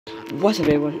What's up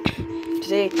everyone?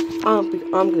 Today I'm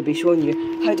going to be showing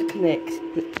you how to connect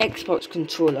an Xbox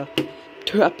controller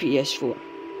to a PS4.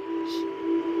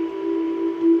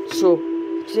 So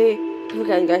today, if you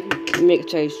can guys, make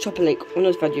sure you drop a like on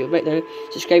this video right now,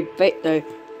 subscribe right now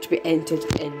to be entered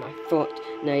in my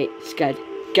Fortnite Squad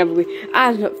giveaway.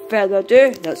 As not further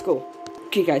ado, let's go.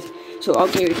 Okay guys, so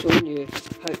I'm going to be showing you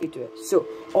how to do it. So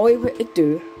all you have to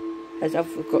do is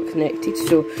I've got connected,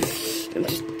 so I'm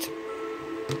just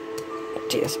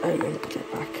take this out and put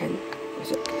it back in.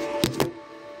 Is it? Put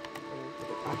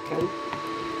it back in.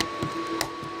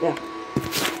 Yeah.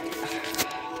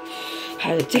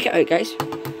 How to take it out, guys.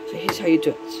 So here's how you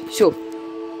do it. So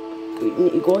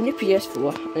you go on your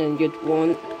PS4 and you'd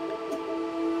want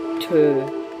to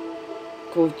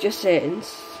go to your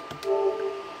settings,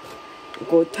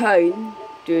 go down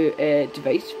to a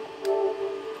device,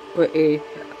 go to a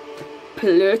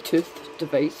Bluetooth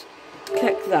device,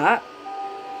 click that.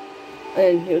 And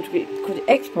then you want to go to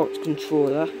Xbox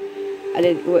controller, and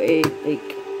then you want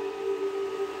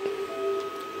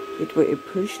to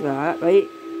push that right,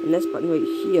 and this button right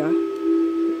here,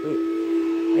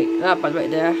 like that button right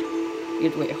there.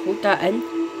 You'd want to hold that in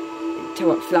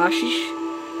until it flashes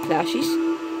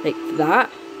like that,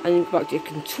 and then go back to your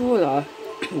controller.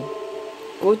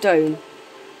 Go down.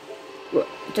 Well,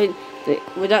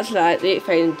 that's that. They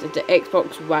find the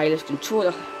Xbox wireless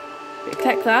controller. You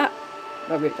click that.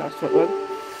 Oh wait, that's not one.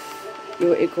 You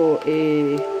want to go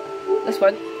this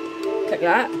one, click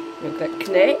that, you click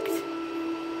connect.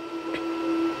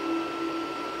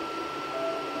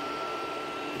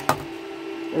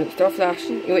 And it's still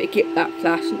flashing. You want to keep that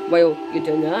flashing while you're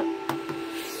doing that.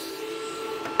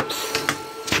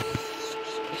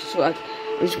 So I'm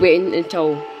just waiting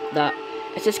until that.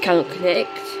 It just cannot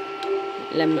connect.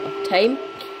 Limit of time.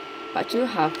 But I do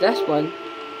have this one.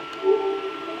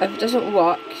 If it doesn't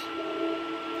work,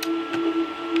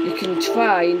 you can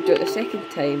try and do it the second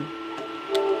time.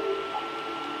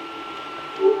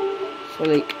 So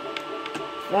like,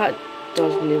 that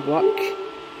doesn't work.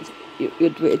 You'd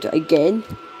wait to do it again.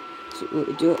 So you want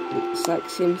to do it like the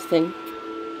exact same thing.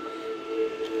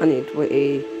 And you'd wait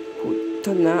to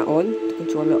turn that on, to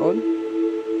control it on.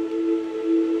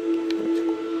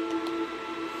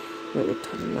 Wait to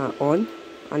turn that on,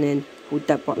 and then hold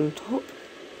that button on top.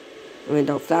 And then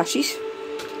that flashes.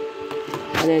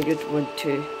 And then you'd want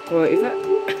to go out of it,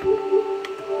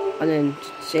 and then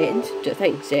settings, do the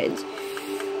thing, settings,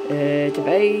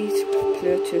 device,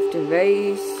 Bluetooth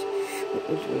device,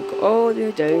 go all the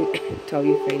way down until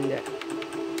you find it.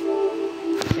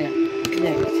 Yeah,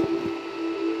 connect.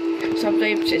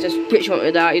 Sometimes it just puts you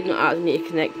onto that, you don't actually need to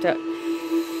connect it.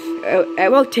 It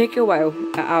will take a while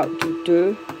to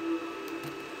do.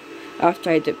 I've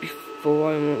tried it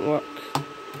before and it won't work.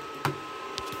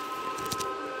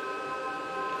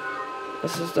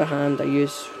 This is the hand I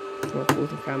use for holding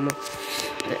the camera.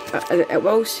 It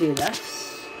will say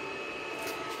this,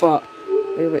 but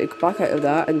I'm going to go back out of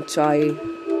that and try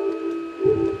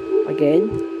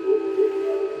again.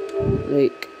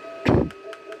 Like,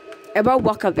 it will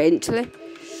work eventually.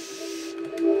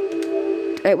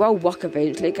 It will work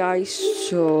eventually, guys.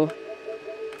 So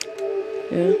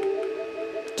yeah,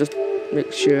 just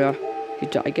make sure you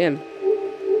do it again.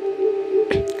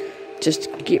 Just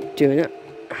keep doing it.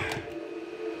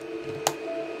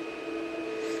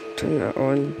 Turn that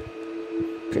on,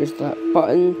 press that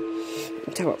button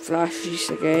until it flashes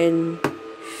again,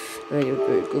 and then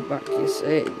you'll go back to your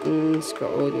settings, go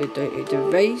all the way down to your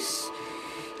device,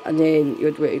 and then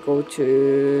you'd want to go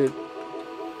to,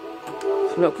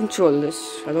 not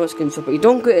controllers, I know it's control, but you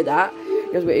don't go to that,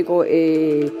 you'd want to go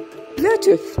to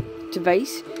Bluetooth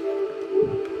device,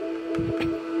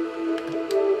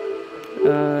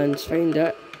 and find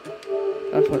it,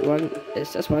 that's what one,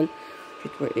 it's this one,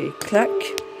 you'd want to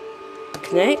click,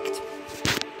 connect.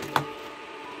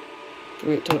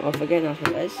 Wait, turn it off again, that's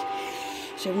what it is.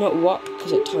 So it will not work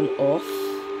because it turned off.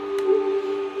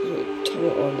 So turn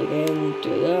it on again, do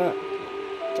that,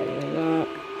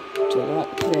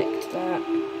 connect that.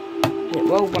 And it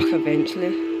will work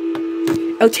eventually.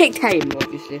 It'll take time,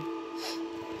 obviously.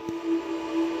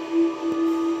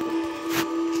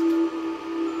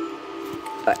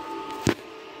 But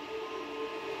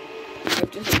it'll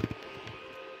just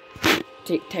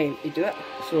take time to do it.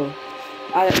 So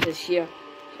add it this here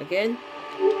again.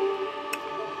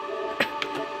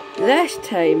 This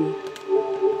time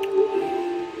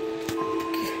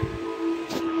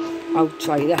I'll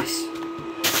try this.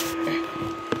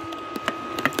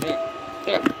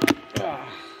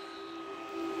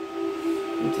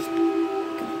 And just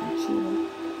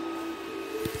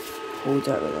hold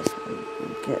that with this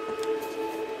and get,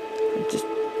 and just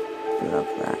plug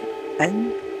that in,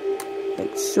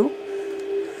 like so.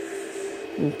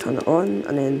 And turn it on,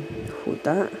 and then hold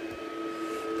that.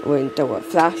 Wait until it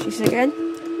flashes again.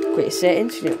 Go to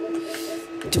settings,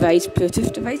 device,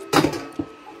 Bluetooth device.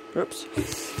 Oops.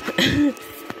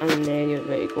 And then you're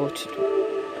ready to go to,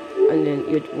 and then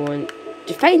you'd want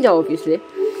to find it obviously.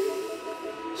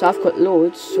 So I've got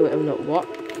loads, so it will not work.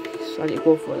 So I need to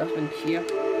go for this one here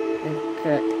and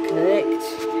connect.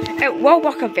 It will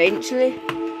work eventually,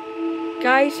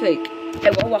 guys. Like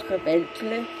it will work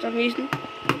eventually for some reason.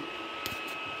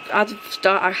 At the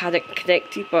start I had it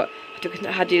connected, but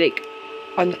I had to like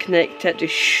unconnect it to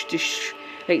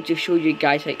show you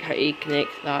guys like how to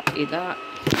connect that to that.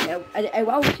 I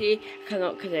will say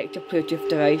cannot connect a Bluetooth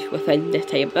device within the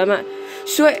time limit.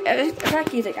 So if I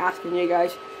keep like asking you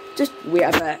guys, just wait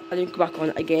a bit and then go back on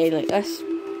it again like this.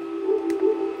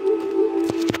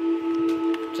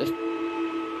 Just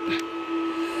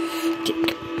take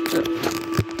that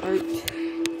out.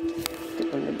 Take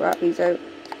one of the batteries out.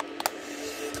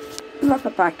 Plug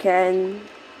it back in.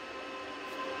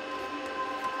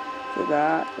 Do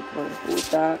that. I'm going to hold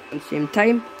that at the same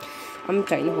time. I'm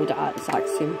trying to hold it at the exact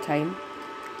same time.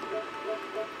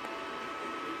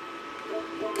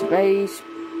 Device.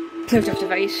 Bluetooth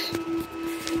device.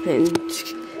 And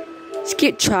just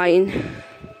keep trying.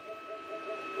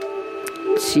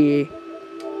 See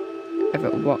if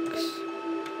it works.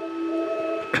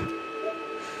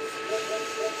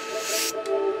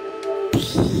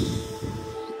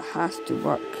 It has to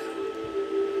work.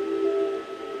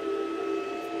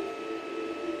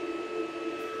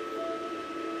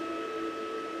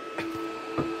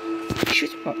 It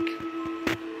should work.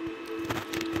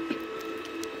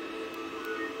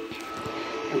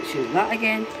 I'll show that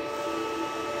again.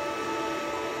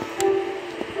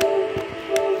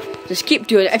 Just keep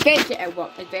doing it. Eventually it will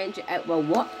work. Eventually it will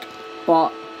work.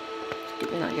 But just keep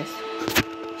doing that, I guess.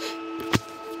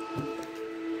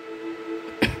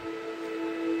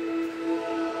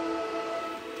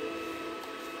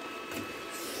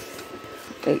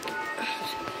 Like,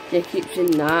 it keeps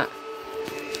in that.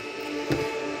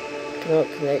 Cannot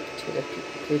connect to the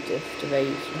Bluetooth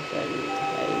device within the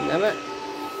time limit.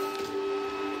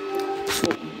 So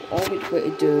all we're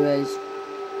going to do is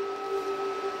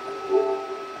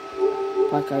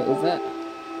back out of it,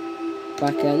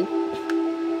 back in,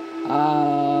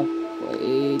 put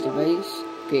a device,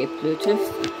 get a Bluetooth,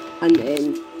 and then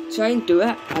try and do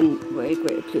it, and we're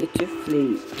going to Bluetooth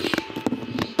link.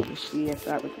 We'll see if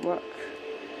that would work.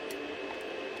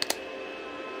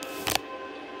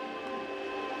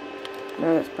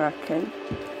 Now it's back in.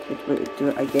 We're going to do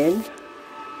it again.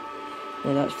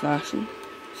 Now that's flashing.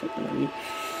 Something I need.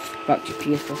 Back to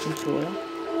ps4 controller.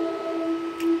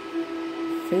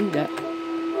 Find it.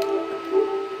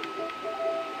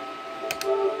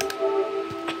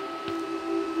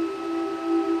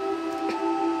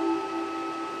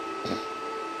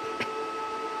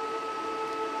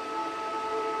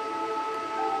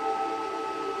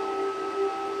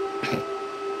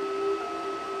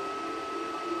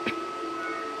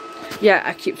 Yeah,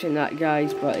 I keep saying that,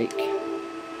 guys, but like,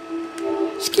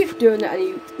 just keep doing it, and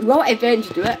you will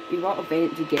eventually do it. You will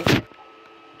eventually get it.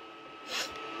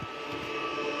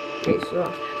 Okay,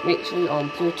 so make sure you're on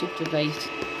Bluetooth device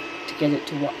to get it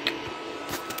to work.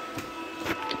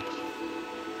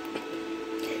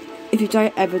 If you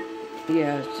don't ever,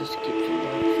 yeah, just keep doing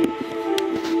that.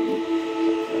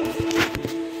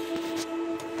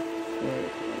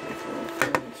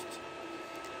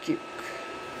 Keep.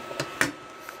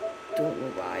 Don't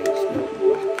know why it's not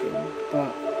working,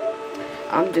 but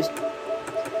I'm just,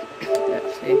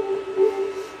 let's see,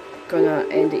 gonna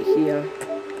end it here.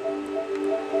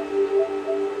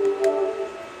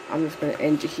 I'm just gonna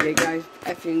end it here, guys.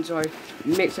 If you enjoyed,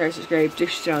 make sure you subscribe to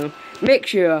this channel. Make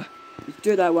sure you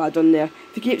do that what I've done there.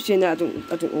 If you keep saying that,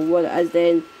 I don't know what it is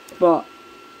then, but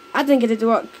I didn't get it to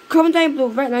work. Comment down below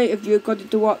right now if you got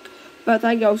it to work. But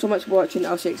thank you all so much for watching.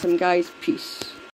 I'll see you next time, guys. Peace.